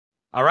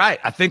All right.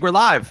 I think we're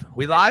live.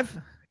 We live?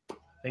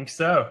 Think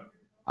so.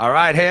 All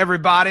right. Hey,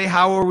 everybody.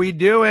 How are we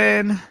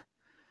doing?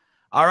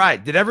 All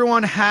right. Did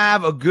everyone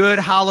have a good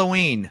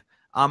Halloween?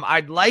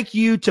 I'd like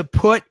you to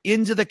put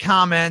into the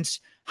comments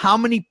how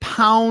many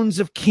pounds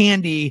of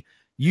candy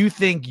you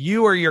think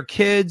you or your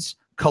kids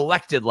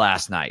collected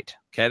last night.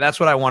 Okay. That's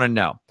what I want to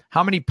know.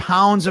 How many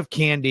pounds of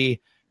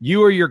candy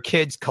you or your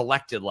kids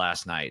collected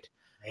last night?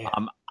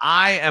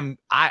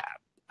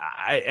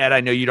 Ed,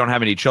 I know you don't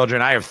have any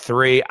children. I have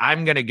 3.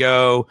 I'm going to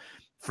go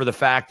for the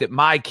fact that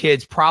my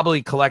kids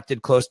probably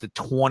collected close to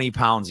 20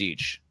 pounds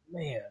each.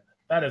 Man,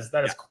 that is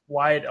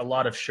quite a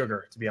lot of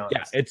sugar, to be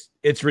honest. Yeah,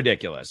 it's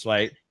ridiculous.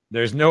 Like,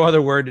 there's no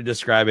other word to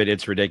describe it.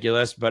 It's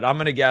ridiculous. But I'm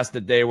going to guess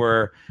that they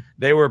were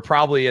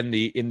probably in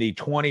the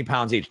 20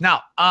 pounds each.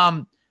 Now,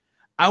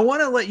 I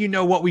want to let you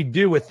know what we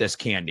do with this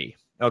candy,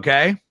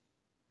 okay?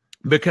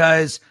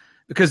 Because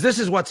this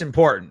is what's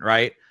important,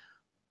 right?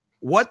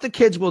 What the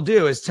kids will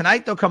do is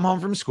tonight they'll come home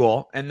from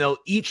school and they'll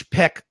each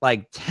pick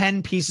like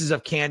 10 pieces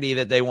of candy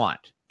that they want.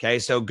 Okay.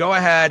 So go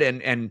ahead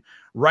and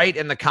write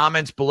in the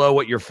comments below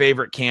what your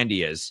favorite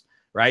candy is,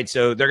 right?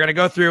 So they're going to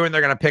go through and they're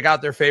going to pick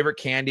out their favorite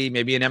candy,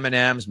 maybe an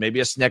M&M's,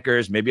 maybe a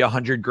Snickers, maybe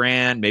 100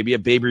 grand, maybe a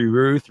Baby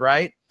Ruth,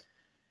 right?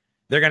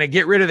 They're going to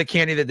get rid of the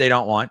candy that they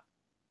don't want.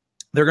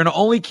 They're going to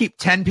only keep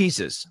 10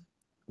 pieces.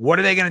 What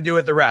are they going to do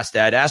with the rest,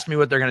 Ed? Ask me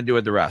what they're going to do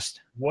with the rest.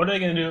 What are they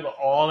going to do with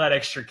all that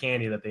extra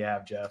candy that they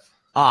have, Jeff?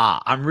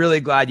 I'm really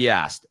glad you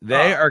asked.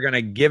 They are going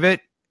to give it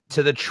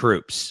to the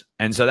troops.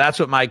 And so that's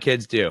what my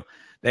kids do.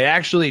 They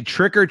actually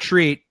trick or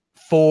treat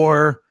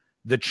for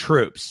the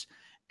troops.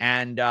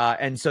 And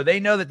so they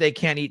know that they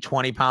can't eat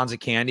 20 pounds of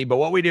candy. But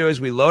what we do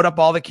is we load up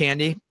all the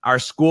candy. Our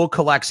school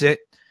collects it.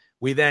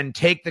 We then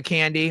take the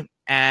candy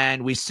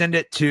and we send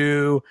it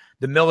to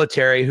the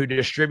military, who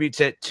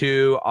distributes it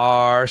to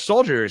our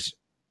soldiers,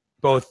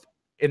 both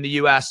in the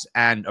U.S.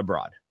 and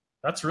abroad.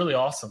 That's really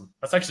awesome.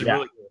 That's actually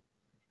really cool.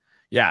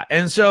 Yeah.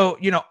 And so,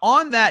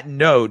 on that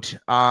note,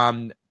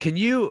 can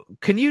you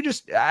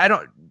just,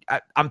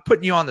 I'm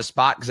putting you on the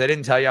spot because I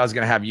didn't tell you I was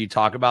going to have you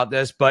talk about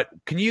this, but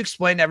can you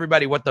explain to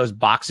everybody what those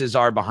boxes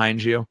are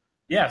behind you?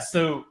 Yeah.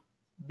 So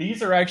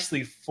these are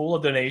actually full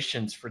of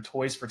donations for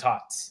Toys for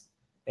Tots.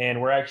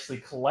 And we're actually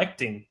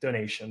collecting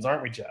donations,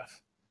 aren't we, Jeff?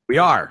 We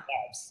are.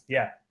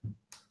 Yeah.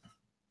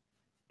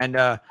 And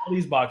all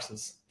these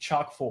boxes,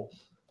 chock full.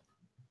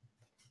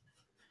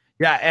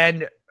 Yeah.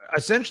 And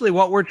essentially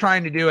what we're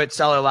trying to do at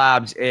Seller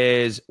Labs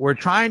is we're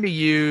trying to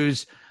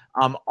use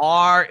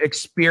our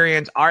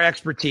experience, our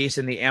expertise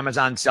in the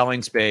Amazon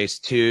selling space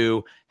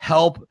to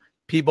help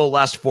people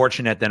less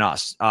fortunate than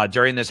us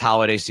during this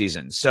holiday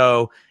season.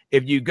 So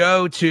if you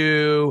go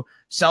to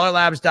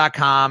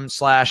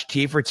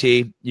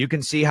sellerlabs.com/T4T, you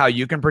can see how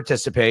you can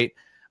participate.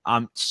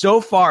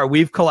 So far,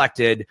 we've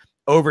collected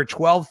over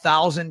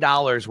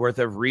 $12,000 worth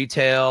of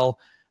retail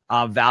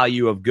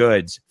value of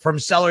goods from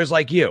sellers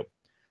like you.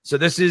 So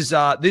this is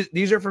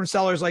these are from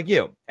sellers like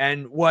you.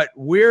 And what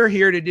we're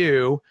here to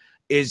do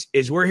is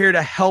we're here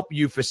to help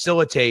you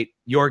facilitate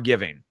your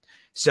giving.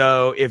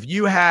 So if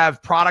you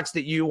have products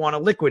that you want to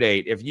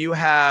liquidate, if you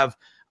have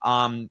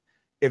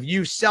if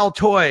you sell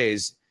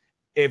toys,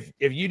 if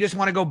you just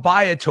want to go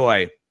buy a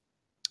toy,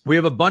 we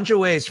have a bunch of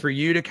ways for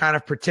you to kind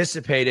of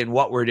participate in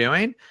what we're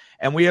doing.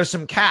 And we have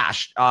some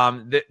cash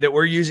that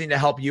we're using to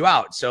help you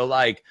out. So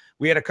like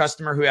we had a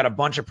customer who had a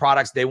bunch of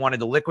products they wanted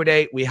to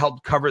liquidate. We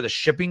helped cover the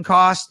shipping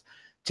cost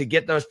to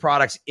get those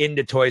products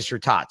into Toys for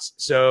Tots.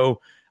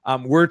 So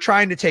we're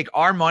trying to take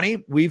our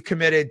money. We've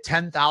committed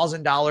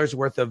 $10,000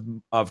 worth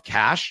of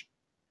cash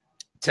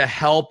to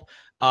help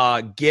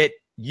get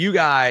you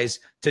guys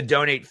to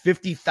donate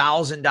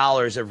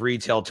 $50,000 of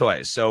retail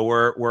toys. So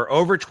we're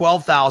over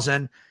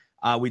 12,000.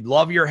 We'd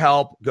love your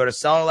help. Go to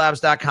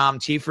sellerlabs.com,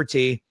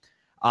 T4T.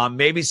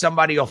 Maybe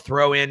somebody will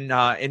throw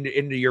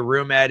into your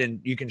room, Ed, and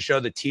you can show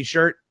the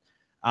T-shirt.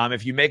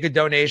 If you make a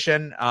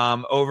donation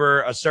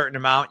over a certain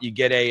amount, you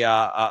get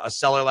a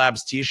Seller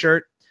Labs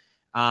T-shirt,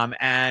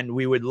 and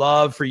we would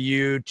love for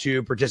you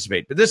to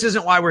participate. But this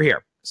isn't why we're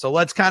here. So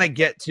let's kind of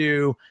get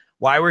to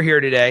why we're here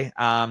today.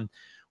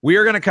 We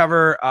are going to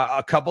cover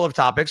a couple of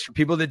topics. For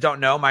people that don't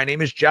know, my name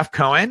is Jeff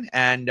Cohen,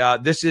 and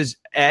this is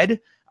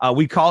Ed.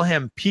 We call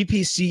him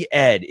PPC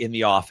Ed in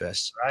the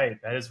office. Right.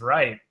 That is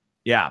right.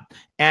 Yeah.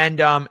 And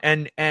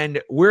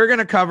we're going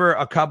to cover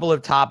a couple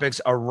of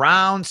topics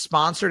around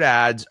sponsored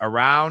ads,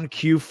 around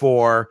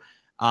Q4.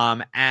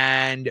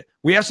 And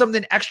we have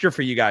something extra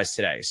for you guys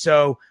today.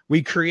 So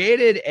we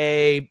created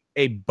a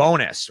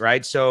bonus,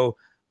 right? So,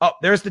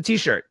 there's the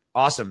T-shirt.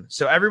 Awesome.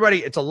 So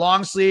everybody, it's a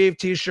long sleeve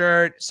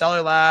T-shirt.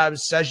 Seller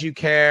Labs says you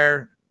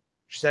care,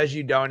 says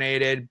you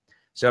donated.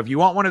 So if you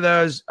want one of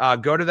those,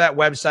 go to that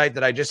website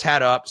that I just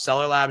had up,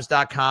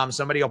 sellerlabs.com.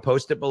 Somebody will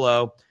post it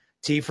below.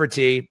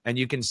 T4T, and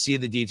you can see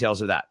the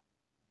details of that.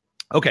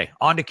 Okay,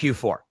 on to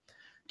Q4.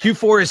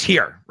 Q4 is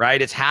here,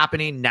 right? It's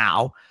happening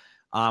now.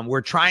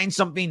 We're trying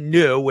something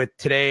new with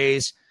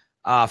today's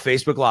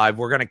Facebook Live.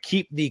 We're going to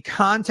keep the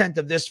content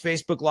of this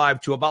Facebook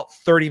Live to about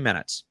 30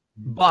 minutes.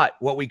 But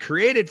what we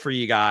created for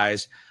you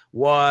guys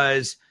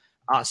was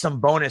some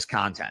bonus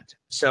content.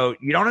 So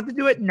you don't have to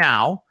do it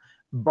now,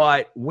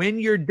 but when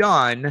you're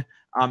done,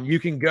 you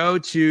can go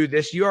to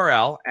this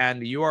URL,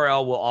 and the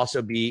URL will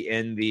also be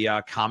in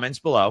the comments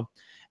below.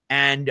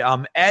 And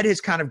Ed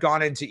has kind of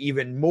gone into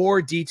even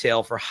more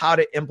detail for how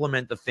to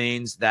implement the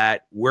things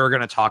that we're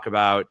going to talk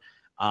about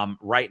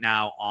right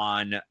now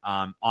on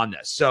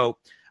this. So,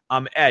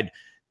 Ed,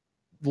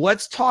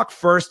 let's talk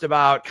first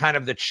about kind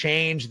of the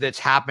change that's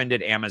happened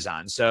at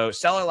Amazon. So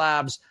Seller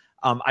Labs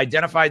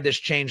identified this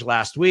change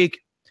last week.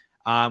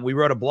 We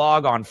wrote a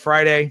blog on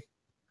Friday.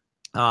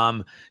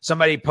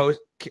 Somebody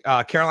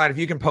Caroline, if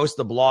you can post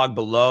the blog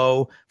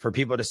below for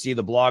people to see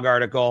the blog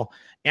article.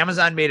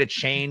 Amazon made a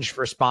change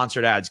for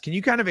sponsored ads. Can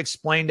you kind of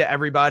explain to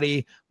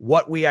everybody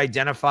what we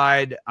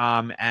identified,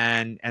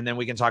 and then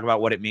we can talk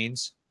about what it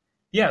means?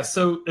 Yeah,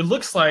 so it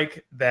looks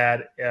like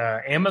that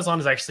Amazon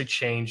has actually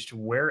changed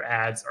where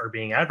ads are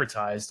being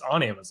advertised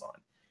on Amazon.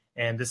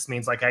 And this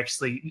means, like,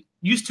 actually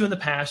used to in the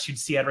past, you'd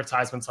see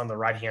advertisements on the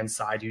right-hand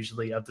side,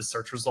 usually of the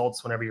search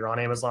results whenever you're on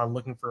Amazon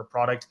looking for a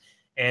product.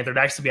 And there'd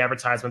actually be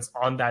advertisements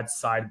on that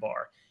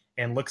sidebar.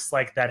 And looks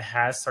like that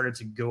has started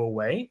to go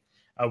away,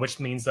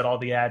 which means that all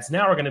the ads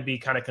now are going to be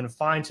kind of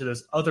confined to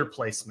those other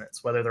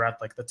placements, whether they're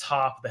at like the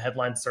top, the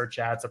headline search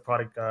ads, the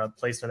product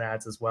placement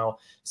ads as well.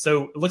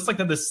 So it looks like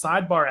that the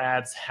sidebar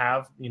ads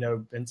have,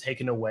 been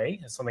taken away.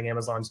 It's something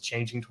Amazon's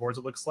changing towards,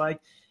 it looks like.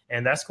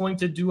 And that's going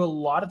to do a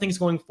lot of things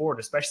going forward,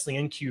 especially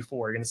in Q4.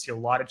 You're going to see a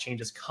lot of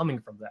changes coming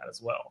from that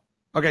as well.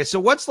 Okay, so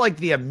what's like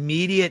the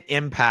immediate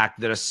impact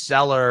that a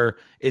seller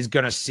is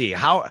going to see?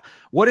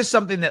 What is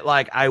something that,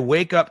 like, I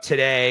wake up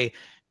today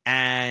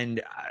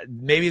and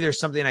maybe there's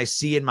something I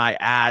see in my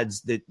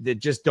ads that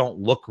just don't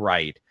look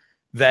right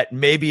that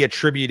may be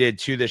attributed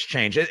to this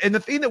change? And the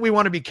thing that we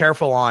want to be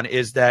careful on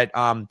is that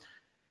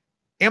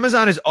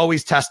Amazon is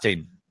always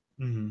testing.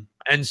 Mm-hmm.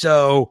 And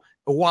so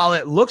while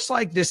it looks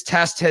like this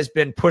test has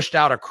been pushed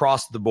out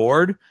across the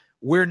board,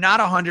 we're not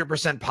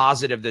 100%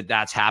 positive that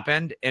that's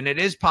happened. And it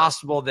is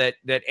possible that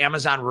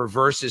Amazon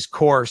reverses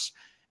course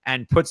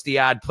and puts the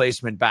ad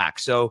placement back.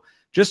 So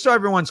just so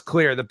everyone's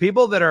clear, the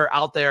people that are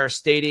out there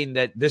stating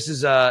that this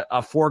is a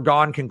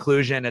foregone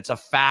conclusion, it's a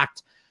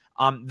fact,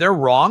 they're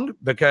wrong,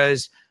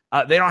 because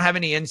they don't have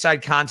any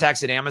inside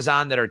contacts at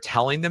Amazon that are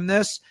telling them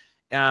this.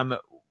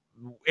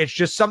 It's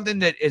just something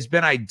that has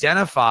been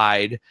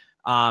identified,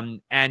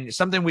 and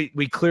something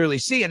we clearly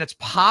see, and it's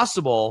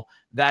possible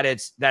that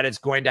it's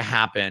going to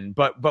happen.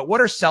 But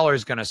what are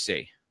sellers going to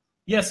see?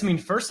 Yes, I mean,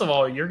 first of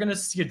all, you're going to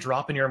see a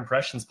drop in your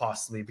impressions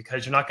possibly,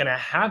 because you're not going to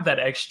have that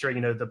extra,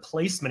 the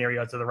placement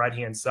area to the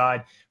right-hand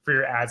side for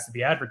your ads to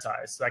be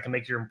advertised. So that can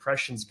make your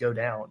impressions go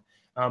down.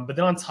 But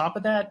then on top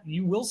of that,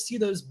 you will see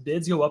those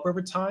bids go up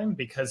over time,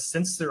 because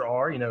since there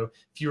are,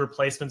 fewer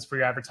placements for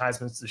your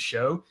advertisements to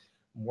show,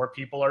 more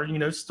people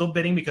are, still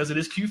bidding because it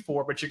is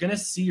Q4, but you're going to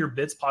see your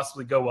bids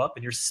possibly go up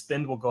and your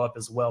spend will go up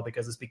as well,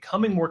 because it's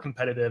becoming more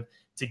competitive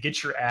to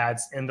get your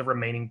ads in the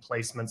remaining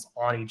placements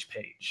on each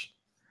page.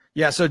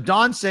 Yeah. So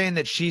Dawn's saying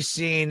that she's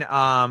seen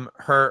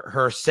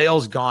her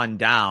sales gone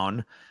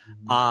down.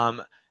 Mm-hmm.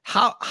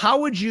 How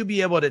would you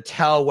be able to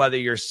tell whether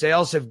your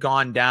sales have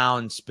gone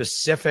down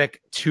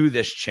specific to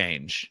this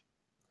change?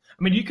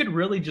 I mean, you could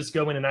really just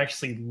go in and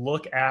actually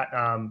look at,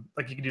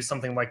 like, you can do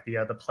something like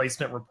the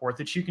placement report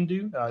that you can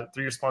do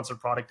through your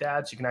sponsored product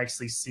ads. You can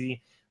actually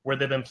see where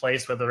they've been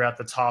placed, whether they're at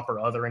the top or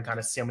other, and kind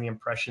of see how many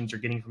impressions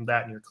you're getting from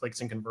that and your clicks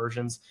and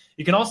conversions.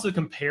 You can also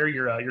compare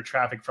your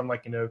traffic from,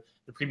 like, the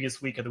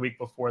previous week or the week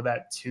before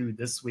that to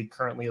this week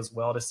currently as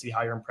well, to see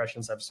how your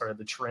impressions have started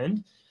to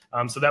trend.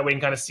 So that way you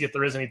can kind of see if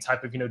there is any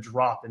type of,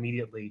 drop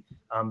immediately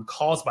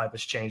caused by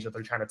this change that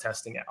they're kind of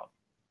testing out.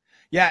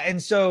 Yeah.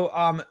 And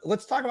so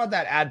let's talk about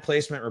that ad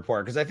placement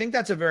report, because I think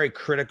that's a very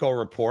critical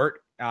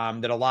report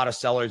that a lot of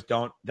sellers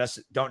don't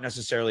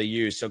necessarily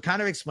use. So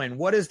kind of explain,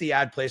 what is the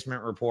ad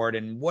placement report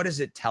and what does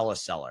it tell a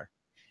seller?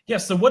 Yeah,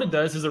 so what it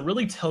does is it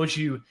really tells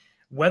you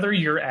whether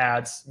your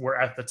ads were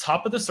at the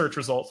top of the search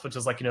results, which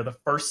is like, the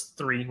first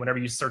three whenever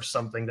you search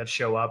something that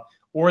show up,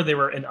 or they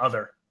were in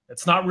other.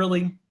 It's not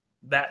really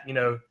that,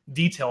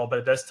 detail, but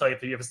it does tell you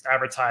if it's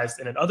advertised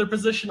in an other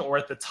position or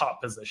at the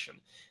top position.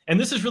 And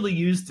this is really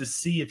used to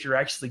see if you're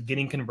actually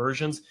getting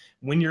conversions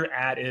when your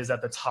ad is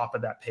at the top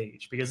of that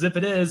page. Because if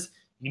it is,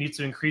 you need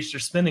to increase your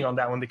spending on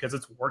that one because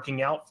it's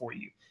working out for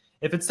you.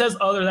 If it says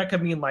other, that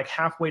could mean like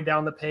halfway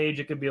down the page.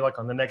 It could be like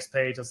on the next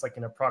page. It's like,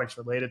 products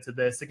related to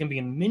this. It can be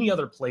in many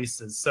other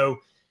places. So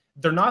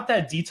they're not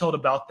that detailed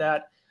about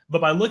that.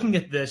 But by looking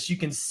at this, you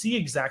can see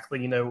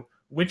exactly,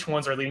 which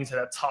ones are leading to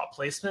that top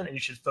placement, and you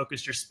should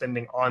focus your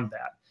spending on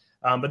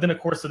that. But then, of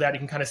course, with that, you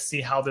can kind of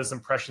see how those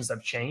impressions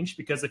have changed.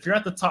 Because if you're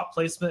at the top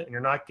placement and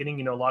you're not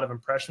getting, a lot of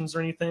impressions or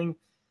anything,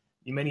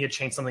 you may need to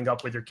change something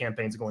up with your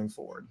campaigns going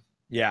forward.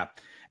 Yeah.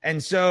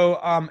 And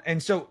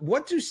so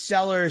what do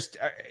sellers,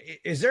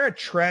 is there a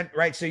trend,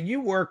 right? So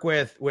you work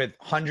with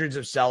hundreds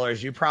of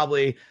sellers. You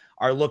probably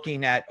are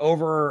looking at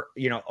over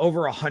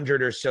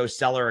 100 or so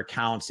seller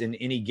accounts in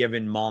any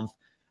given month.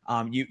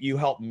 You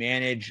help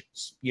manage,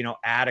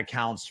 ad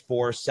accounts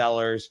for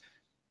sellers.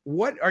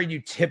 what are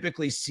you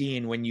typically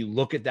seeing when you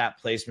look at that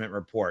placement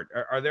report?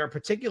 Are there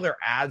particular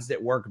ads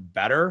that work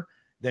better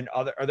than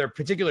other? Are there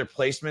particular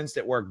placements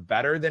that work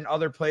better than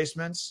other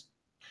placements?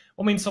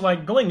 I mean, so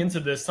like going into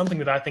this, something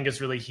that I think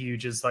is really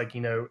huge is like,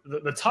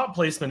 the top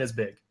placement is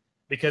big,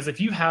 because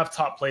if you have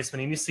top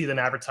placement and you see that an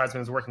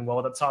advertisement is working well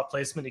with that top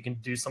placement, you can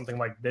do something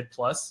like bid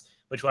plus,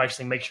 which will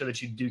actually make sure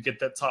that you do get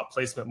that top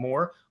placement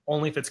more,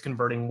 only if it's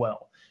converting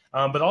well.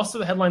 But also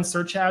the headline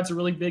search ads are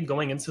really big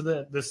going into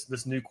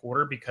this new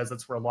quarter, because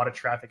that's where a lot of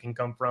traffic can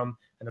come from.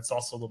 And it's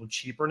also a little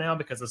cheaper now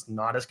because it's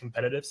not as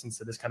competitive,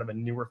 since it is kind of a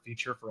newer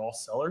feature for all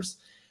sellers.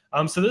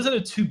 So those are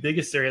the two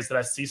biggest areas that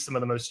I see some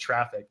of the most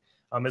traffic,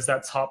 is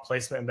that top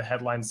placement and the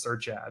headline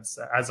search ads,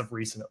 as of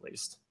recent at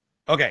least.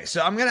 Okay,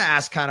 so I'm going to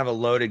ask kind of a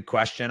loaded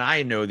question.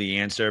 I know the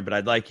answer, but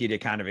I'd like you to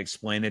kind of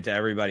explain it to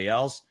everybody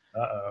else.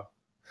 Uh-oh.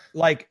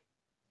 Like,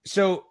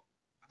 so,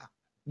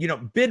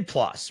 bid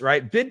plus,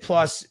 right? Bid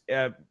plus,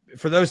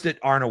 for those that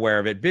aren't aware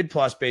of it, bid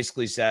plus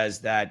basically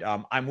says that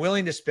I'm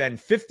willing to spend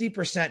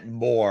 50%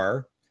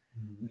 more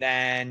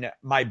than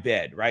my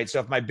bid, right? So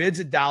if my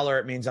bid's $1,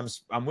 it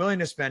means I'm willing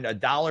to spend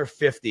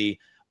 $1.50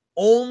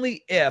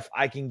 only if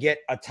I can get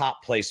a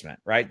top placement,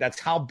 right? That's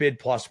how bid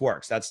plus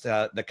works. That's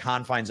the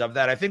confines of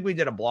that. I think we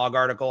did a blog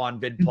article on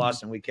bid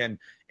plus, and we can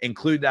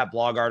include that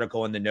blog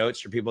article in the notes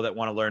for people that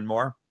want to learn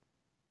more.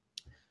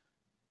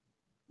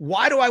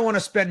 Why do I want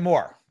to spend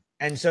more?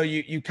 And so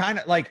you kind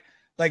of like,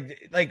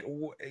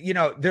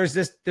 there's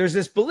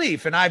this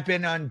belief, and I've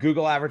been on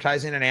Google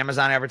advertising and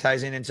Amazon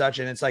advertising and such.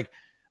 And it's like,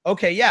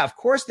 okay, yeah, of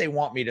course they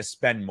want me to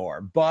spend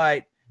more,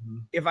 but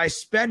if I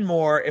spend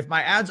more, if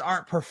my ads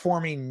aren't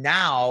performing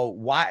now,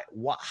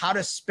 how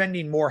does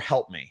spending more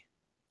help me?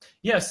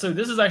 Yeah, so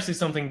this is actually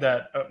something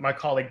that my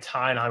colleague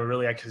Ty and I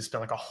really actually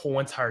spent like a whole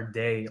entire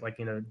day,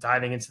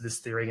 diving into this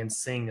theory and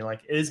seeing,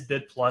 is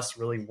bid plus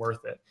really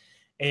worth it?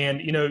 And,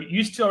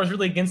 used to, I was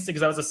really against it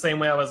because I was the same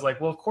way. I was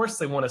like, well, of course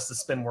they want us to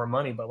spend more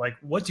money, but like,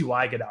 what do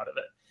I get out of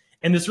it?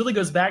 And this really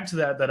goes back to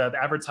that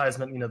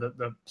advertisement,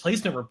 the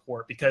placement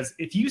report, because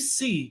if you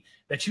see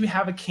that you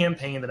have a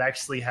campaign that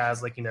actually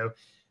has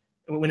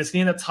when it's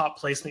getting that top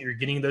placement, you're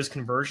getting those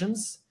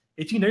conversions.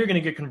 If you know you're going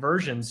to get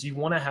conversions, you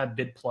want to have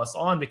bid plus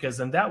on, because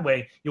then that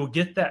way you'll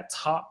get that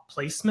top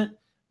placement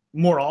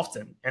more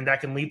often, and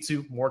that can lead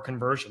to more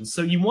conversions.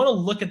 So you want to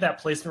look at that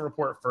placement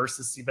report first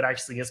to see if it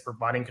actually is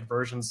providing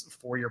conversions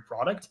for your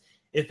product.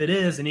 If it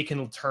is, then you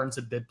can turn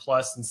to bid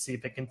plus and see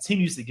if it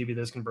continues to give you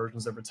those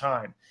conversions over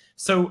time.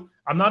 So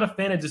I'm not a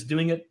fan of just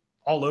doing it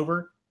all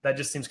over. That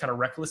just seems kind of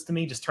reckless to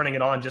me, just turning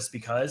it on just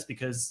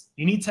because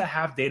you need to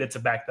have data to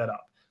back that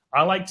up.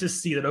 I like to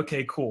see that,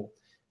 okay, cool.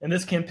 In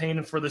this campaign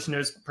and for this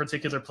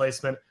particular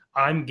placement,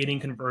 I'm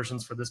getting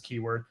conversions for this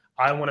keyword.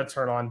 I want to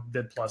turn on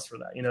bid plus for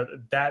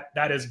that.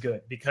 That is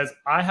good, because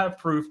I have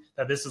proof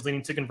that this is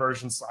leading to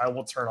conversions, so I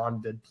will turn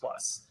on bid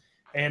plus.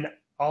 And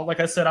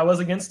like I said, I was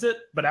against it,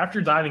 but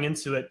after diving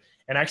into it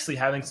and actually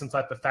having some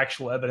type of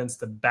factual evidence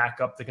to back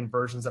up the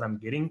conversions that I'm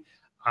getting,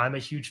 I'm a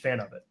huge fan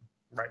of it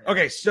right now.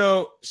 Okay,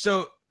 so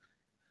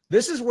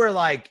this is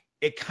where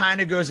it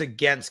kind of goes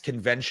against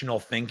conventional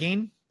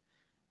thinking.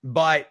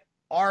 But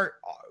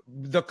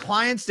the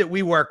clients that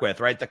we work with,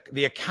 right,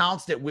 the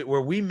accounts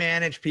where we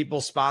manage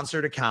people's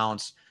sponsored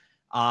accounts,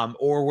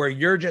 or where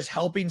you're just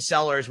helping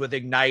sellers with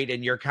Ignite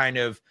and you're kind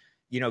of,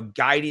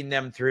 guiding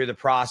them through the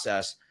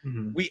process,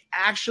 we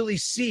actually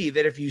see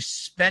that if you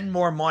spend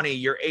more money,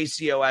 your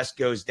ACOS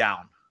goes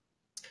down.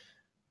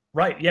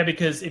 Right. Yeah,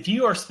 because if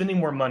you are spending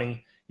more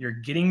money, you're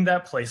getting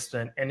that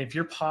placement. And if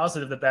you're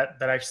positive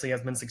that actually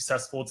has been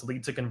successful to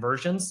lead to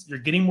conversions, you're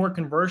getting more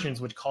conversions,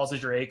 which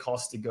causes your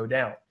ACOS to go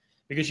down.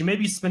 Because you may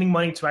be spending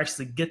money to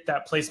actually get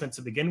that placement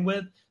to begin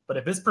with, but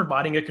if it's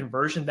providing a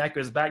conversion, that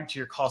goes back to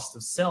your cost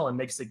of sale and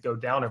makes it go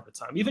down over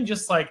time. Even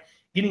just like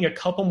getting a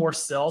couple more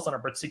sales on a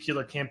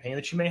particular campaign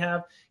that you may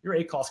have, your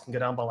ACOS can go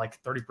down by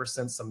like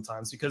 30%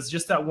 sometimes, because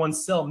just that one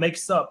sale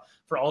makes up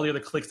for all the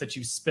other clicks that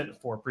you spent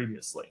for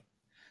previously.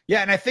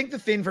 Yeah, and I think the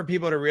thing for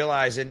people to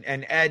realize, and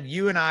Ed,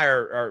 you and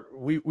I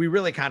we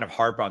really kind of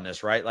harp on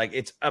this, right? Like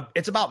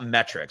it's about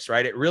metrics,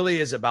 right? It really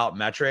is about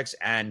metrics,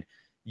 and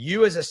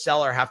you as a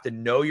seller have to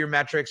know your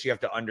metrics. You have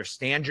to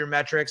understand your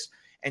metrics.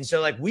 And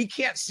so we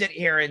can't sit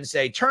here and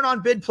say, turn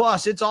on bid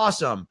plus, it's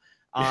awesome.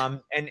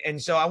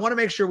 And so I want to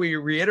make sure we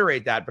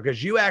reiterate that,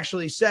 because you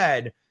actually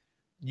said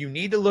you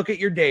need to look at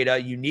your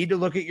data, you need to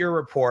look at your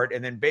report,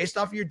 and then based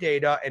off your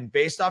data and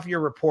based off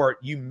your report,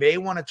 you may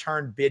want to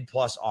turn bid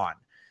plus on.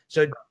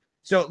 So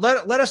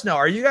let us know,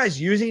 are you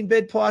guys using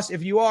bid plus?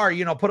 If you are,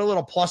 put a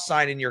little plus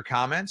sign in your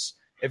comments.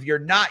 If you're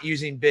not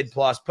using bid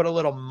plus, put a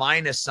little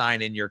minus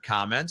sign in your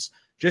comments.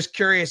 Just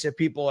curious if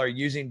people are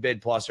using bid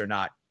plus or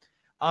not.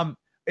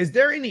 Is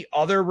there any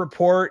other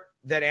report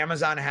that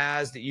Amazon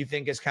has that you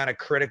think is kind of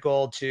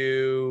critical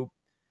to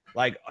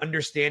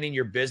understanding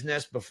your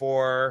business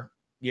before,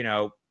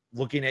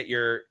 looking at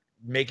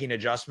making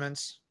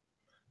adjustments?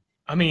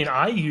 I mean,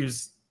 I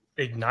use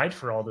Ignite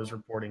for all those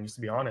reportings,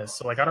 to be honest.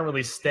 So I don't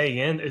really stay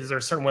in. Is there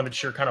a certain one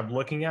that you're kind of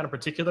looking at in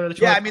particular?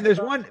 That I mean, there's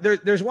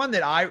one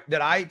that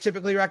I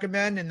typically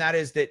recommend, and that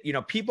is that,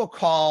 people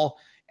call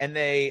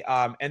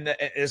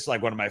it's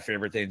like one of my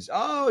favorite things.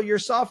 Oh, your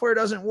software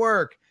doesn't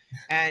work.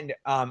 And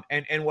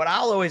what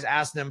I'll always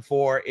ask them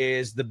for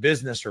is the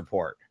business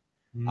report.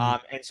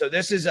 And so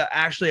this is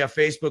actually a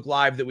Facebook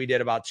Live that we did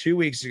about 2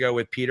 weeks ago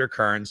with Peter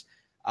Kearns.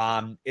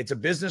 It's a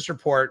business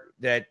report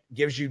that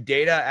gives you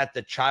data at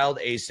the child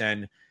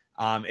ASIN.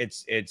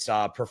 It's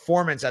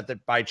performance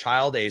by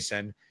child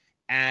ASIN.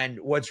 And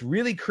what's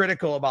really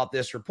critical about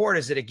this report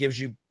is that it gives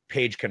you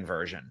page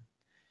conversion.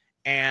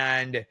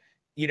 And,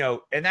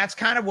 and that's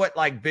kind of what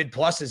like Bid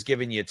Plus is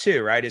giving you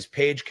too, right? Is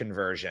page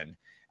conversion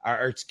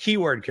or it's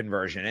keyword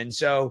conversion. And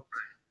so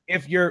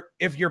if your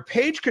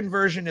page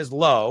conversion is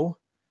low,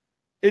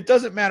 it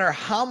doesn't matter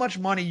how much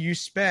money you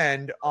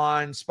spend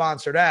on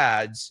sponsored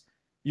ads,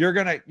 your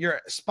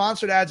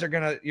ACOS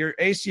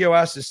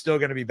is still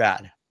going to be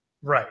bad.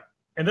 Right.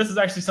 And this is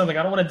actually something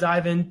I don't want to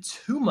dive in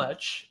too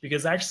much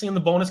because actually in the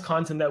bonus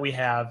content that we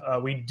have,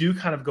 we do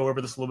kind of go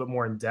over this a little bit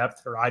more in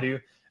depth, or I do,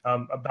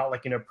 about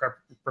like,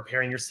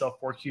 preparing yourself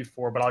for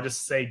Q4. But I'll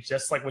just say,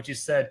 just like what you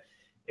said,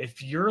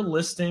 if your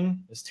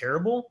listing is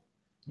terrible,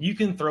 you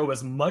can throw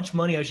as much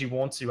money as you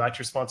want to at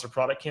your sponsored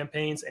product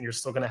campaigns and you're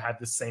still going to have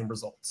the same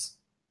results.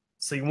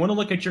 So you want to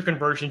look at your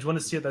conversions, you want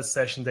to see that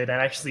session data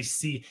and actually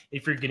see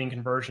if you're getting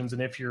conversions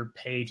and if your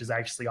page is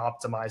actually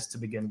optimized to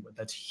begin with.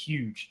 That's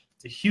huge.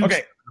 It's a huge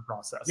step in the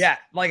process. Yeah.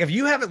 Like if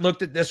you haven't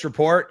looked at this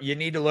report, you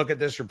need to look at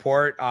this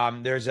report.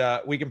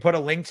 We can put a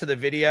link to the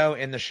video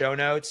in the show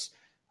notes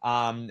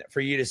for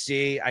you to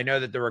see. I know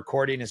that the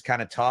recording is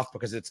kind of tough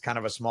because it's kind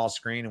of a small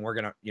screen and we're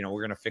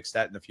going to fix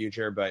that in the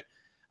future. But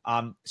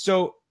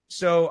so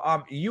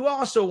you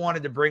also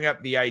wanted to bring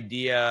up the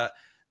idea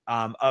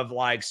of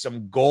like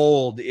some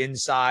gold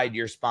inside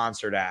your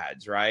sponsored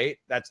ads, right?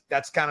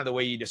 That's kind of the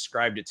way you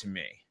described it to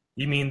me.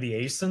 You mean the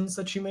ASINs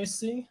that you may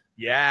see?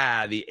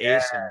 Yeah, the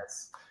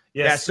ASINs. Yes.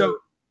 Yeah, so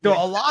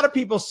a lot of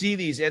people see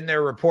these in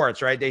their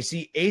reports, right? They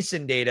see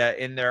ASIN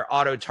data in their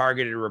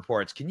auto-targeted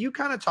reports. Can you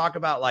kind of talk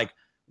about like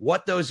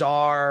what those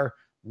are,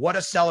 what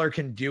a seller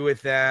can do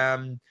with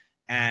them,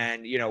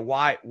 and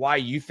why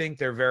you think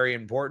they're very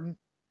important?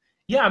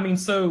 Yeah, I mean,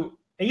 so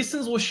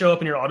ASINs will show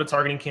up in your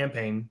auto-targeting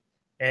campaign,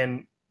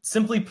 and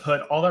simply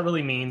put, all that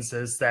really means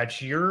is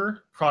that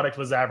your product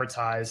was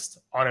advertised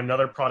on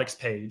another product's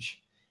page,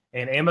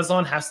 and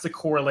Amazon has to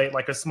correlate,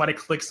 like if somebody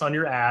clicks on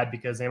your ad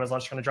because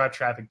Amazon's trying to drive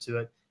traffic to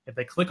it, if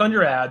they click on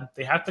your ad,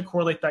 they have to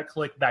correlate that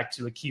click back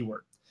to a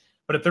keyword.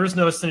 But if there's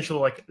no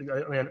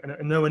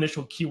no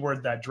initial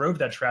keyword that drove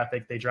that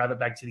traffic, they drive it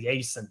back to the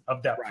ASIN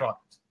of that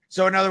product.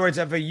 So in other words,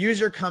 if a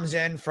user comes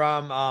in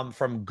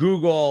from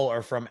Google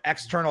or from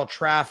external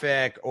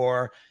traffic,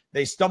 or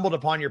they stumbled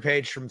upon your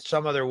page from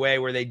some other way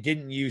where they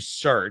didn't use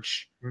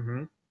search,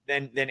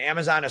 then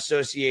Amazon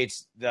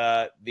associates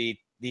the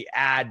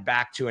ad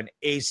back to an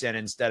ASIN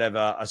instead of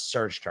a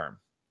search term.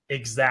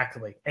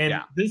 Exactly. And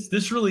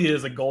this really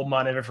is a gold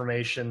mine of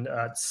information.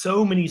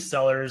 So many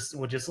sellers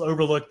would just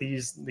overlook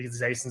these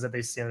ASINs that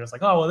they see, and it's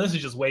like, oh, well, this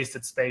is just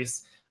wasted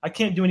space. I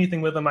can't do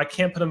anything with them. I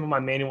can't put them in my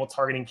manual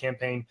targeting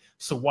campaign.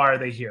 So why are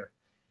they here?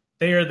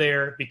 They are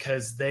there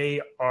because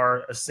they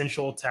are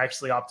essential to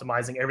actually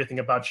optimizing everything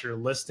about your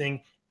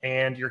listing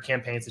and your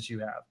campaigns that you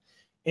have.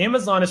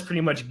 Amazon is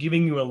pretty much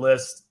giving you a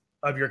list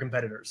of your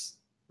competitors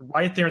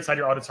right there inside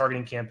your auto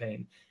targeting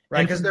campaign.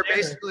 Right, because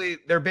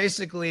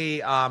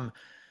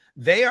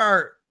they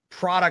are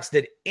products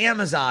that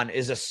Amazon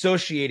is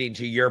associating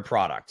to your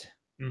product.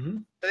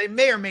 They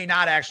may or may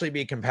not actually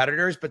be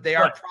competitors, but they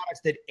are products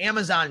that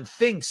Amazon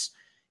thinks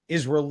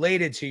is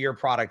related to your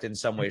product in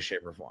some way,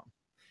 shape, or form.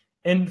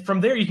 And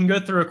from there, you can go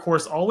through, of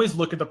course, always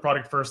look at the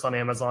product first on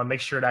Amazon,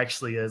 make sure it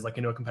actually is like,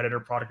 a competitor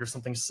product or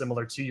something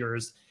similar to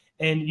yours,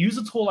 and use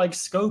a tool like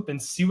Scope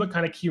and see what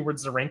kind of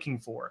keywords they're ranking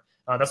for.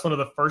 That's one of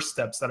the first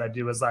steps that I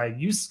do is I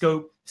use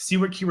Scope, see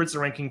what keywords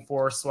they're ranking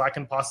for so I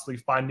can possibly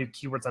find new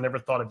keywords I never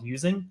thought of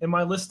using in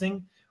my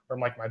listing, or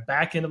like my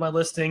back end of my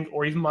listing,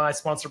 or even my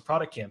sponsored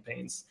product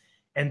campaigns.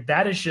 And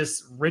that is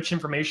just rich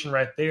information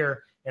right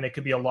there. And it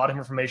could be a lot of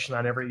information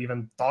I never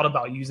even thought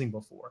about using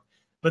before.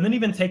 But then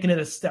even taking it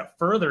a step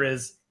further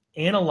is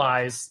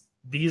analyze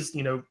these,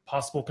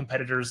 possible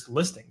competitors'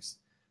 listings.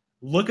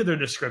 Look at their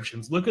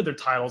descriptions, look at their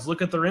titles,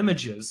 look at their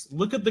images,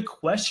 look at the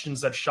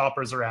questions that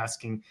shoppers are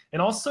asking,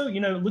 and also,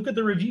 look at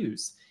the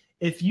reviews.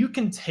 If you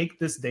can take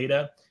this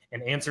data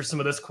and answer some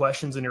of those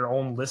questions in your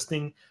own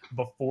listing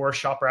before a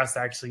shopper has to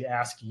actually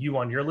ask you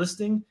on your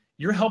listing,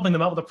 you're helping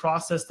them out with a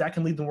process that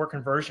can lead to more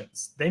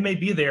conversions. They may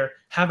be there,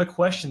 have a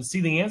question,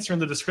 see the answer in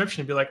the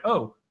description, and be like,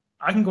 oh,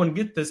 I can go and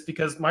get this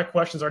because my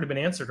question's already been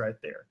answered right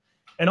there.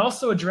 And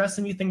also address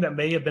anything that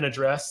may have been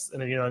addressed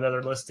in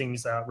another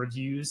listing's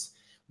reviews.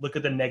 Look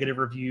at the negative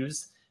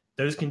reviews.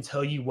 Those can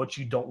tell you what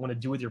you don't want to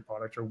do with your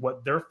product or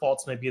what their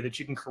faults may be that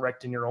you can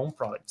correct in your own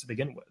product to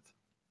begin with.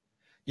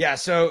 Yeah.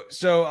 So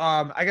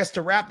I guess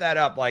to wrap that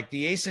up, like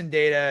the ASIN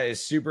data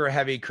is super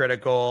heavy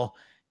critical,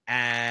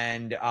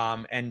 and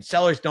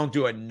sellers don't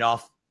do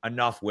enough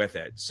with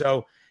it.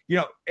 So,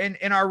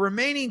 in our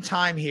remaining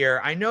time here,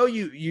 I know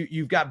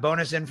you've got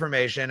bonus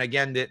information.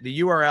 Again, the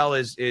URL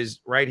is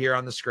right here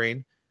on the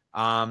screen.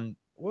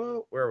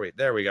 whoa, where are we?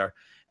 There we go.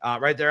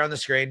 Right there on the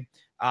screen.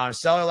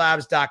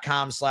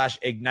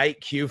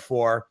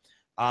 Sellerlabs.com/igniteq4.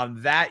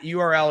 That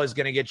URL is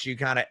going to get you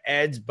kind of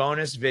Ed's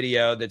bonus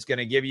video that's going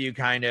to give you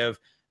kind of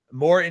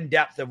more in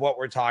depth of what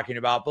we're talking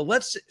about. But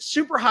let's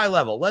super high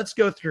level. Let's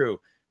go through.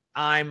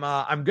 I'm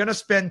going to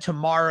spend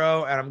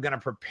tomorrow and I'm going to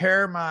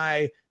prepare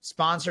my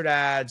sponsored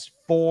ads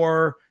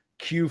for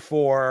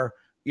Q4.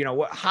 You know,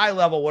 what high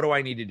level, what do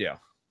I need to do?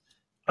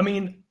 I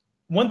mean,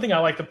 one thing I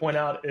like to point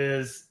out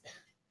is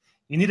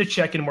you need to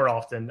check in more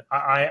often.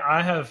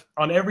 I have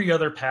on every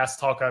other past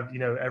talk I've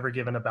ever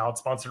given about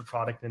sponsored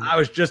product. And I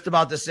was just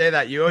about to say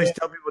that. You always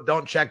tell people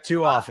don't check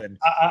too often.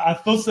 I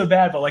feel so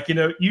bad, but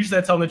usually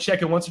I tell them to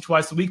check it once or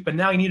twice a week, but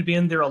now you need to be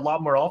in there a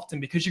lot more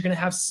often because you're going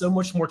to have so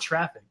much more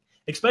traffic,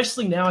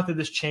 especially now after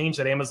this change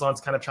that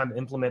Amazon's kind of trying to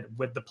implement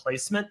with the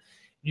placement.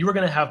 You are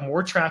going to have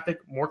more traffic,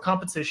 more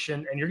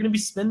competition, and you're going to be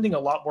spending a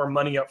lot more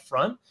money up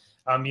front.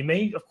 You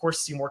may, of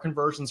course, see more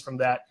conversions from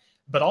that.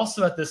 But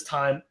also at this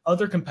time,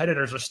 other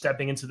competitors are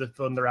stepping into the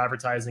field in their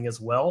advertising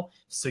as well.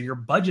 So your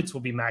budgets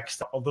will be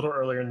maxed out a little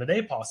earlier in the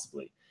day,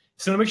 possibly.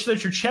 So make sure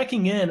that you're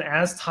checking in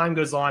as time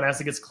goes on,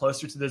 as it gets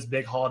closer to those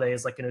big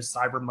holidays like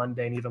Cyber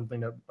Monday and even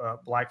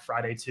Black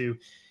Friday too.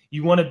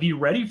 You want to be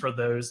ready for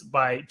those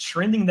by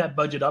trending that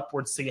budget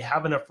upwards so you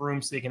have enough room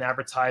so you can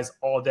advertise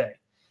all day.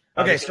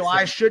 Okay, so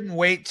I shouldn't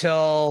wait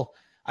till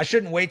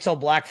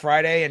Black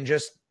Friday and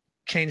just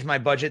change my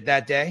budget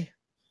that day.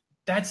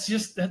 That's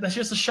just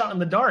a shot in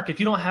the dark. If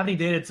you don't have any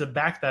data to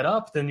back that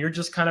up, then you're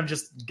just kind of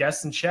just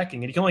guess and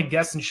checking. And you can only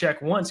guess and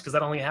check once because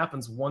that only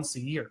happens once a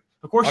year.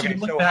 Of course, you can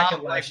look back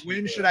at last year.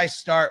 When should I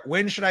start?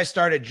 When should I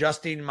start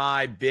adjusting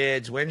my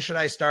bids? When should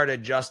I start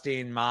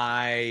adjusting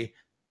my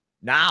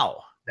now?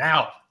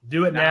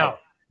 Do it now.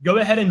 Go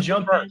ahead and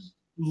jump in.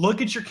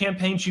 Look at your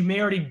campaigns. You may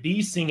already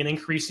be seeing an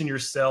increase in your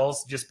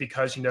sales just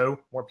because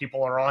more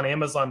people are on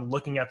Amazon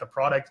looking at the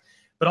product.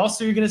 But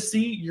also you're going to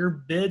see your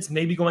bids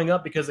maybe going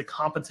up because the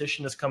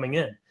competition is coming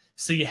in.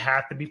 So you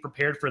have to be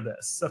prepared for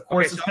this. Of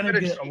course, it's going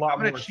to get a lot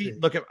more. I'm going to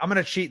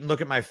cheat and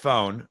look at my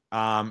phone.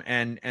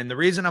 And the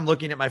reason I'm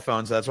looking at my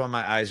phone, so that's why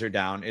my eyes are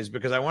down, is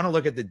because I want to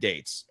look at the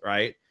dates,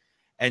 right?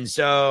 And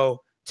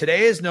so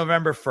today is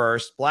November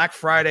 1st. Black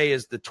Friday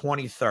is the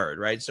 23rd,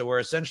 right? So we're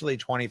essentially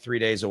 23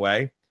 days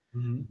away.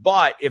 Mm-hmm.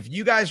 But if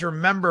you guys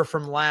remember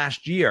from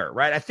last year,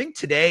 right? I think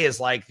today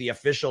is like the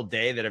official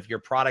day that if your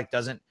product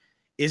isn't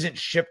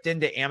shipped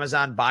into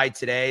Amazon by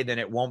today, then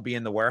it won't be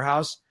in the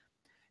warehouse.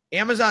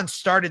 Amazon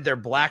started their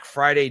Black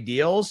Friday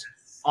deals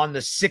on the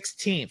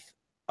 16th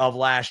of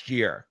last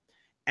year.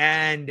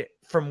 And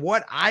from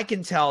what I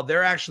can tell,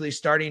 they're actually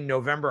starting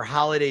November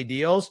holiday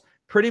deals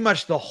pretty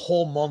much the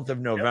whole month of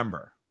November.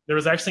 Yep. There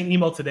was actually an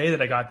email today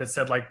that I got that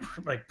said like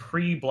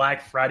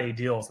pre-Black Friday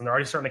deals, and they're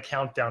already starting to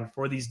count down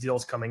for these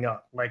deals coming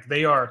up. Like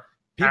they are.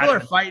 People are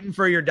fighting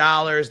for your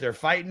dollars. They're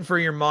fighting for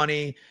your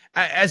money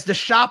as the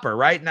shopper,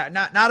 right?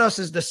 Not us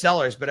as the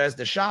sellers, but as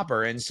the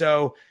shopper. And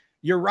so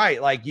you're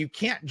right. Like you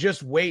can't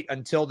just wait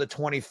until the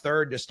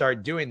 23rd to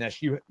start doing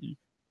this.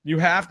 You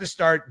have to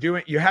start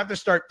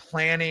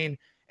planning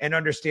and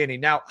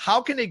understanding. Now,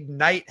 how can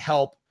Ignite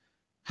help?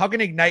 How can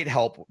Ignite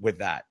help with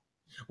that?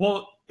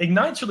 Well,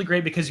 Ignite's really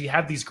great because you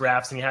have these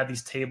graphs and you have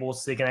these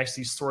tables so you can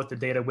actually sort the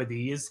data with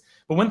ease.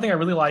 But one thing I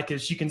really like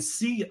is you can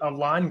see a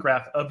line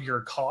graph of your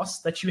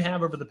costs that you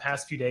have over the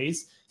past few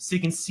days so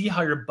you can see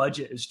how your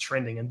budget is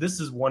trending. And this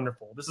is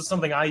wonderful. This is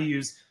something I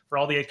use for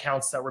all the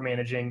accounts that we're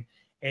managing.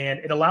 And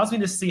it allows me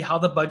to see how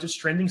the budget's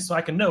trending so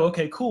I can know,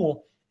 okay,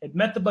 cool. It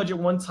met the budget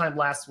one time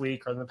last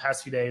week or in the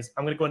past few days.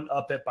 I'm going to go and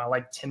up it by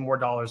like $10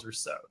 more or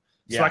so.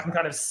 So I can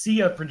kind of see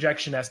a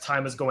projection as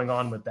time is going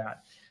on with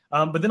that.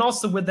 But then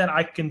also with that,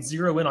 I can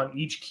zero in on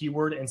each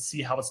keyword and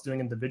see how it's doing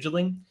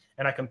individually.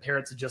 And I compare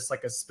it to just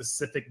like a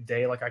specific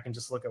day. Like I can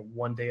just look at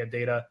one day of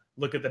data,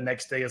 look at the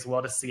next day as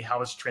well to see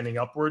how it's trending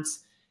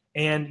upwards.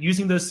 And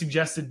using those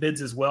suggested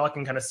bids as well, I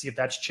can kind of see if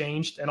that's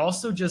changed. And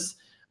also just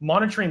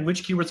monitoring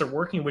which keywords are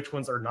working and which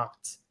ones are not.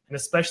 And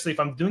especially if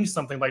I'm doing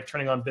something like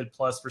turning on Bid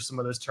Plus for some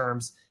of those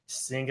terms,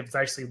 seeing if it's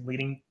actually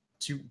leading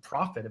to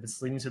profit, if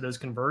it's leading to those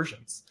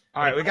conversions.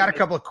 All right, we got a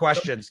couple of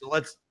questions. So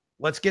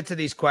let's get to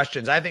these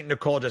questions. I think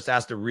Nicole just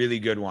asked a really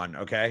good one.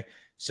 Okay.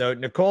 So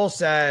Nicole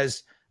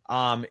says,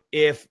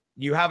 if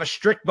you have a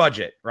strict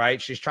budget,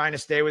 right? She's trying to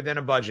stay within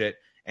a budget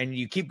and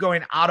you keep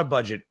going out of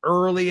budget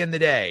early in the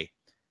day.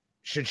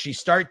 Should she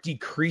start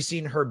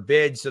decreasing her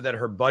bid so that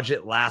her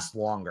budget lasts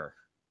longer?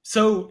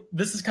 So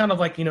this is kind of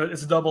like,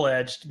 it's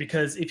double-edged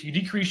because if you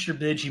decrease your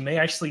bids, you may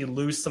actually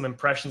lose some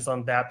impressions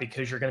on that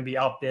because you're going to be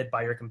outbid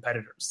by your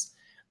competitors.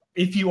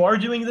 If you are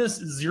doing this,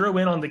 zero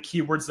in on the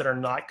keywords that are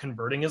not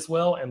converting as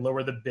well and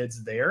lower the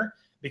bids there.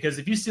 Because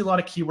if you see a lot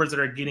of keywords that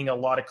are getting a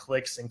lot of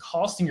clicks and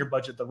costing your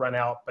budget to run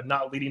out, but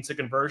not leading to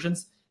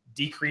conversions,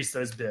 decrease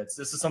those bids.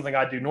 This is something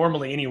I do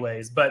normally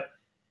anyways, but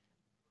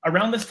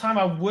around this time,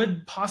 I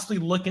would possibly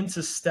look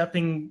into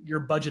stepping your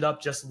budget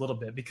up just a little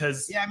bit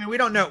because we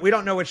don't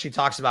know what she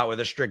talks about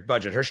with a strict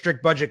budget. Her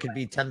strict budget could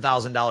be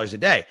 $10,000 a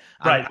day.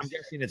 Right. I'm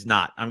guessing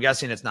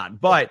it's not.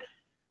 But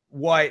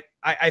what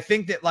I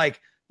think that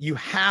you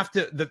have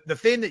to, the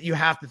thing that you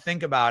have to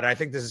think about, and I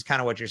think this is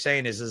kind of what you're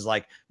saying is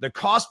like the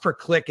cost per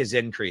click is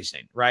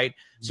increasing, right?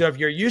 Mm-hmm. So if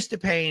you're used to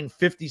paying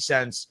 50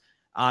 cents,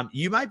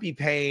 you might be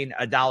paying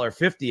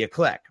 $1.50 a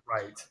click.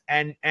 Right.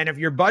 And if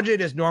your budget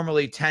is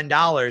normally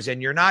 $10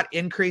 and you're not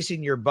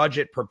increasing your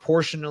budget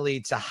proportionally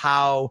to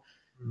how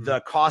the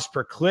cost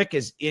per click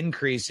is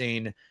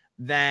increasing,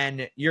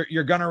 then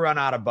you're going to run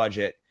out of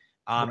budget.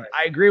 Right.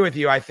 I agree with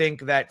you. I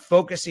think that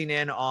focusing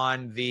in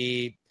on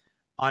the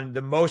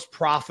most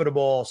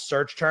profitable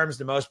search terms,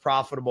 the most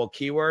profitable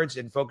keywords,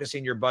 and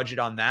focusing your budget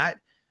on that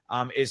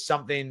is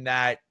something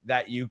that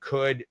you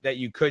could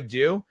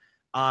do.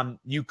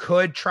 You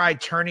could try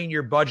turning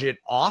your budget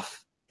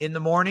off in the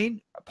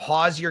morning,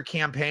 pause your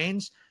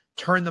campaigns,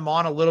 turn them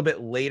on a little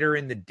bit later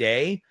in the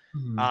day,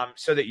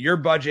 so that your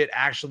budget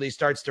actually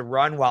starts to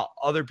run while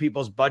other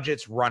people's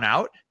budgets run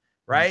out,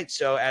 right?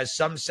 So as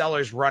some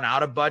sellers run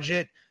out of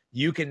budget,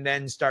 you can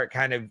then start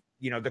kind of,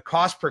 the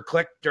cost per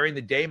click during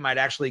the day might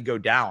actually go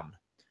down.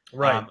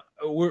 Right.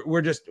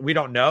 We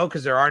don't know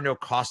because there are no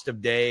cost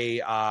of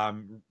day,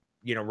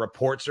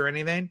 reports or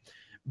anything.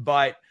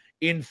 But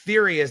in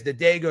theory, as the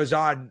day goes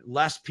on,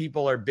 less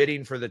people are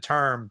bidding for the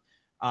term.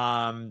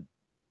 Right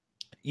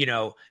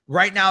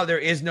now there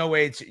is no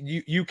way to,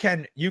 you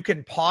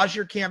can pause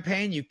your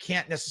campaign. You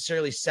can't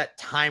necessarily set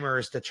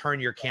timers to turn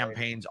your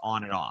campaigns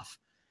on and off.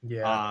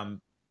 Yeah.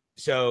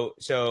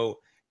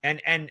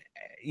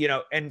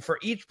 And for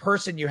each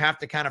person, you have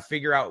to kind of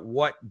figure out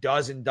what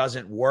does and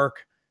doesn't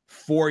work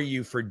for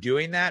you for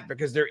doing that,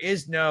 because there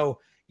is no,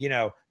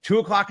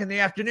 2:00 in the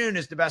afternoon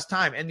is the best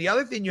time. And the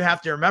other thing you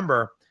have to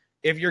remember,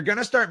 if you're going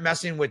to start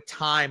messing with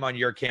time on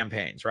your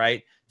campaigns,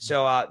 right?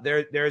 So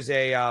there's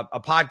a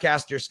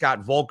podcaster,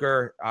 Scott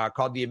Volker,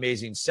 called The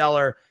Amazing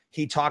Seller.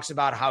 He talks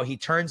about how he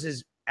turns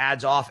his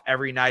ads off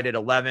every night at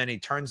 11. He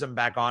turns them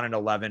back on at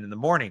 11 in the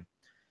morning.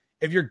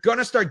 If you're going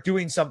to start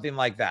doing something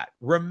like that,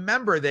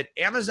 remember that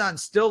Amazon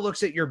still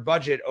looks at your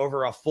budget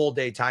over a full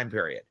day time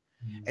period.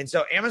 And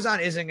so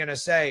Amazon isn't going to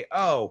say,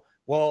 oh,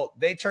 well,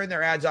 they turn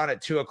their ads on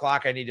at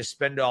 2:00. I need to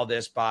spend all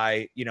this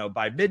by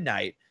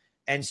midnight.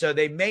 And so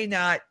they may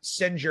not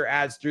send your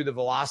ads through the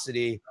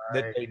velocity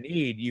that they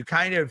need. You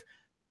kind of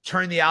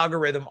turn the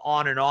algorithm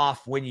on and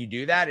off when you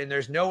do that. And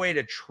there's no way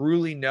to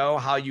truly know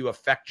how you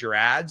affect your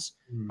ads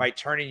by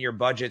turning your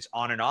budgets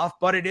on and off.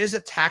 But it is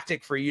a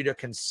tactic for you to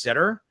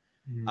consider.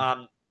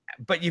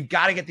 But you've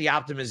got to get the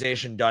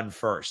optimization done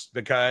first,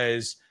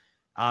 because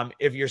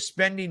if you're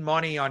spending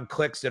money on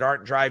clicks that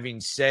aren't driving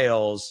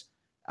sales,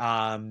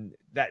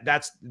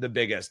 that's the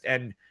biggest.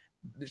 And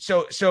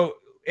so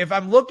if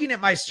I'm looking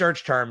at my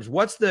search terms,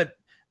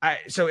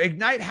 so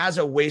Ignite has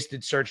a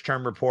wasted search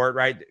term report,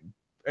 right?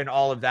 And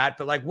all of that,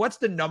 but like, what's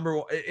the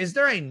number? Is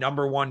there a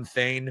number one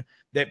thing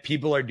that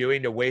people are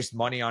doing to waste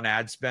money on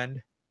ad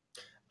spend?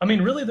 I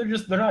mean, really,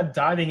 they're not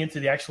diving into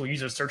the actual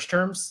user search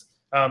terms.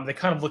 They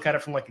kind of look at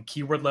it from like a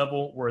keyword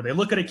level, where they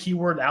look at a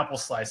keyword, apple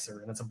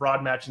slicer, and it's a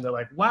broad match, and they're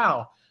like,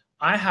 wow,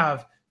 I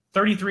have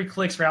 33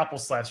 clicks for apple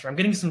slicer. I'm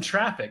getting some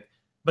traffic.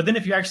 But then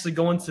if you actually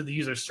go into the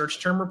user search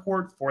term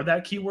report for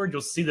that keyword,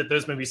 you'll see that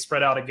those may be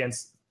spread out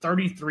against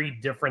 33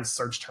 different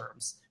search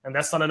terms. And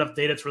that's not enough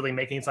data to really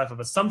make any type of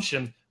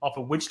assumption off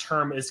of which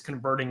term is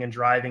converting and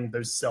driving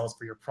those sales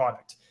for your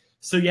product.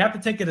 So you have to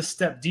take it a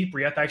step deeper.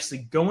 You have to actually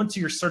go into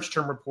your search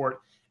term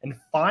report and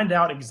find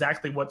out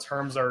exactly what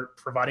terms are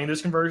providing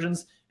those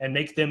conversions and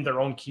make them their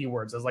own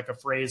keywords as like a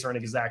phrase or an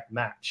exact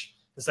match.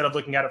 Instead of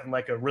looking at it from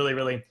like a really,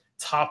 really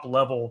top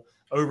level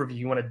overview,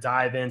 you want to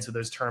dive into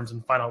those terms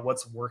and find out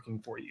what's working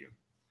for you.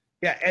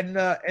 Yeah. And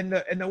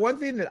the one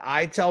thing that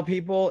I tell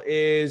people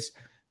is,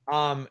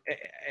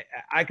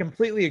 I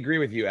completely agree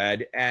with you,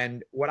 Ed.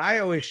 And what I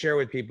always share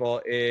with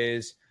people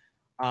is,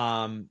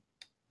 hold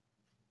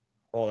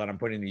on, I'm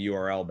putting the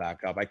URL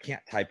back up. I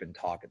can't type and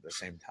talk at the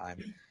same time.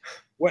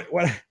 What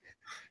did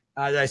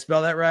I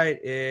spell that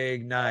right?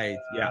 Ignite.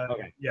 Yeah.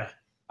 Okay. Yeah.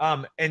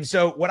 And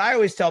so what I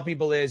always tell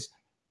people is,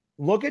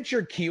 look at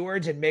your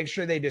keywords and make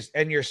sure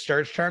and your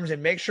search terms,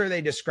 and make sure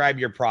they describe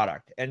your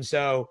product. And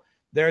so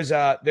there's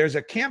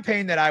a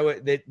campaign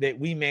that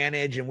we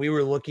manage, and we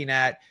were looking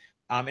at,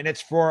 and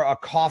it's for a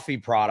coffee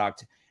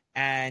product,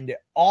 and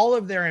all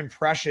of their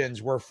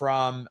impressions were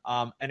from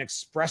an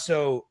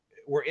espresso.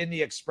 Were in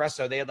the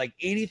espresso. They had like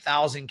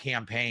 80,000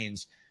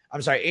 impressions.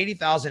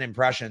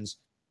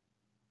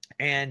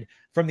 And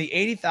from the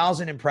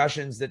 80,000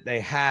 impressions that they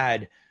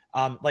had,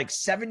 like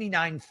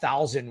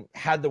 79,000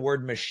 had the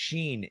word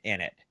machine in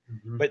it,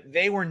 but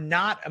they were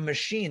not a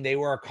machine. They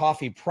were a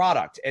coffee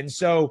product. And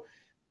so,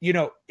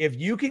 if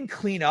you can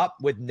clean up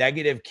with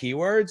negative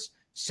keywords,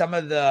 some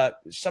of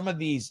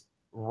these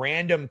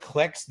random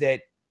clicks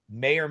that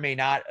may or may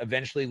not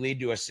eventually lead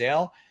to a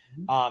sale,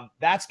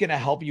 that's going to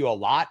help you a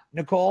lot,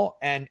 Nicole,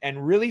 and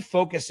really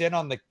focus in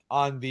on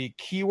the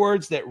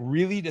keywords that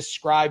really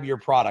describe your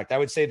product. I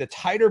would say the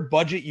tighter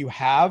budget you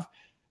have,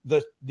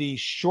 the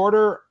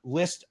shorter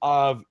list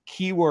of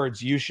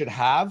keywords you should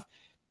have.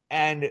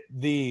 And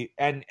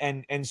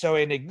so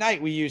in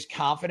Ignite, we use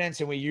confidence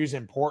and we use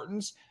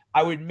importance.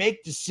 I would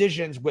make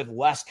decisions with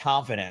less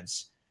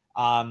confidence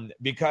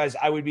because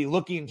I would be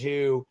looking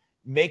to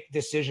make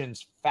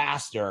decisions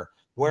faster.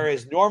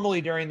 Whereas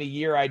normally during the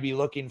year, I'd be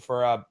looking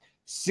for a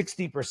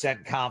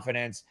 60%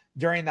 confidence.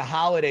 During the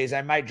holidays,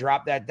 I might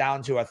drop that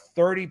down to a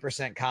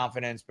 30%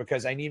 confidence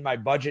because I need my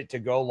budget to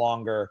go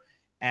longer.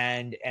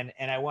 And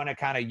I want to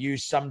kind of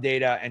use some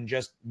data and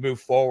just move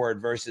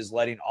forward versus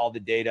letting all the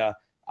data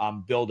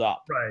build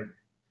up. Right.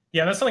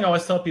 Yeah, that's something I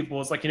always tell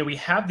people is like, we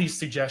have these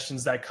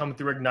suggestions that come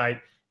through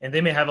Ignite and they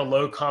may have a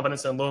low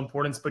confidence and low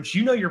importance, but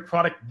you know your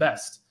product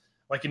best.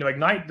 Like,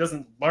 Ignite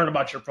doesn't learn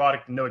about your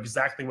product and know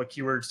exactly what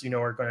keywords,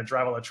 are going to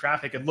drive all the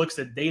traffic. It looks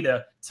at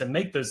data to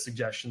make those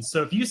suggestions.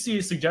 So if you see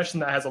a suggestion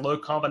that has a low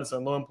confidence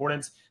and low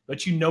importance,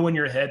 but you know in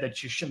your head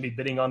that you shouldn't be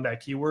bidding on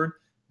that keyword,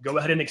 go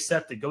ahead and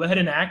accept it. Go ahead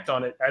and act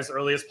on it as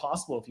early as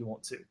possible if you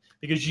want to,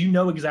 because you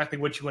know exactly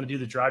what you want to do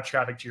to drive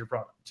traffic to your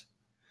product.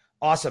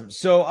 Awesome.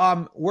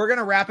 So we're going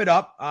to wrap it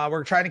up.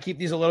 We're trying to keep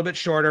these a little bit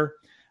shorter.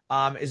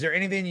 Is there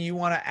anything you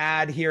want to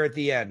add here at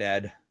the end,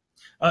 Ed?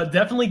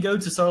 Definitely go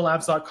to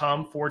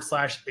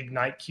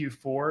sellerlabs.com/Ignite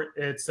Q4.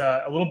 It's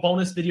a little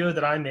bonus video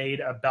that I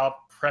made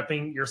about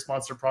prepping your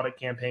sponsored product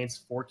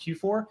campaigns for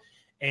Q4.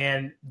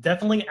 And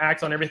definitely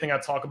act on everything I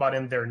talk about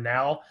in there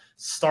now.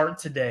 Start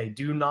today.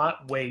 Do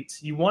not wait.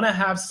 You want to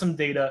have some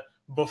data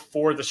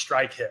before the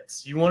strike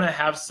hits. You want to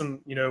have some,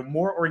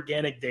 more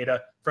organic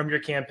data from your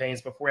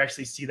campaigns before you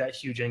actually see that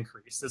huge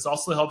increase. This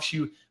also helps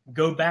you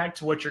go back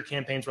to what your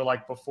campaigns were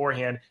like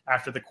beforehand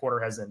after the quarter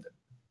has ended.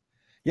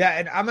 Yeah,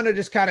 and I'm going to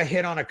just kind of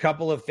hit on a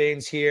couple of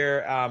things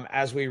here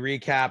as we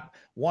recap.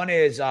 One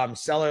is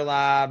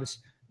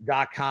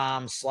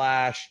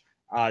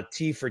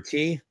sellerlabs.com/T for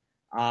T.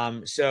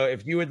 So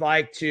if you would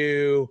like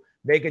to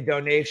make a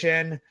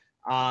donation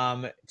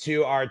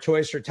to our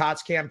Toys for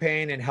Tots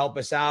campaign and help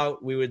us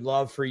out, we would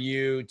love for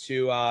you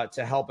to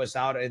help us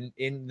out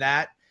in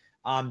that.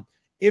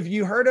 If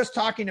you heard us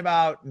talking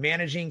about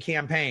managing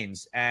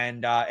campaigns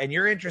and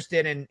you're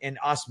interested in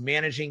us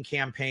managing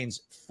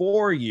campaigns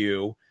for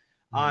you,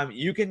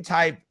 you can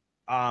type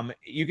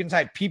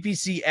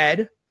PPC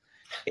Ed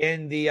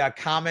in the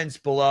comments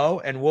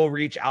below, and we'll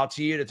reach out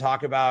to you to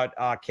talk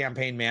about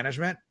campaign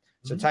management.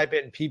 So type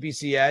in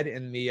PPC Ed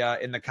in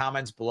the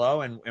comments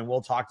below, and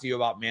we'll talk to you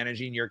about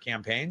managing your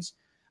campaigns.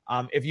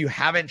 If you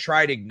haven't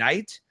tried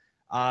Ignite,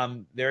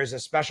 there's a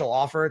special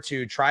offer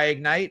to try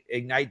Ignite.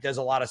 Ignite does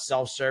a lot of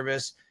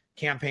self-service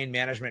campaign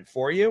management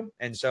for you,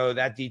 and so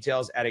that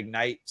details at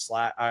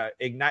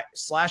Ignite/Ignite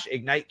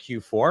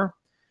Q4.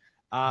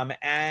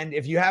 And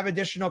if you have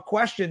additional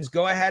questions,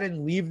 go ahead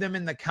and leave them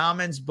in the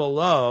comments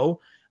below.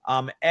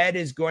 Ed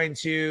is going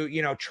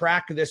to,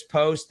 track this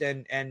post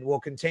and we'll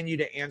continue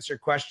to answer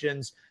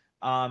questions,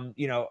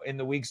 in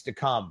the weeks to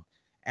come.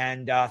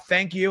 And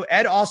thank you.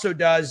 Ed also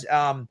does,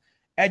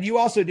 Ed, you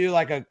also do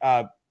like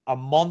a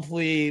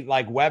monthly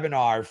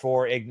webinar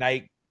for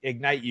Ignite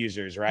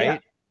users,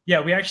 right? Yeah,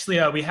 we actually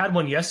we had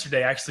one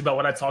yesterday actually about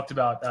what I talked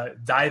about,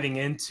 diving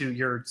into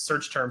your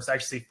search terms to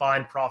actually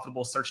find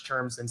profitable search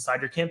terms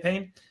inside your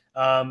campaign.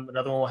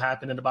 Another one will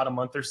happen in about a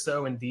month or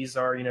so, and these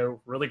are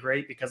really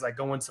great because I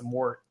go into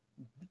more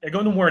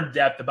in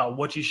depth about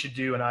what you should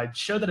do, and I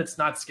show that it's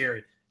not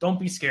scary. Don't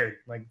be scared.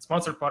 Like,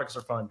 sponsored products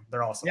are fun.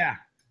 They're awesome. Yeah,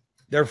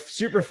 they're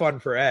super fun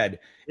for Ed.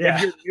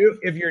 Yeah.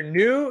 If you're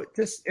new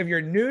to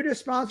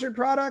sponsored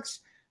products,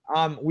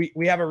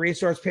 we have a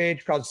resource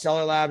page called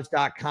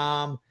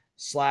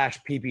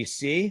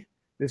sellerlabs.com/PPC.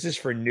 This is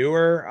for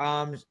new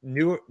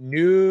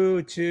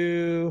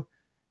to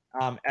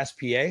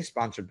SPA,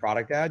 sponsored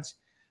product ads.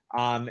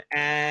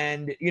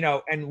 And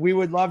we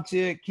would love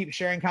to keep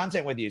sharing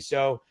content with you.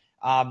 So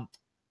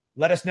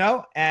let us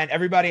know, and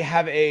everybody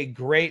have a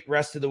great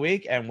rest of the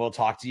week, and we'll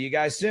talk to you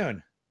guys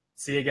soon.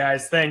 See you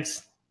guys.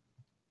 Thanks.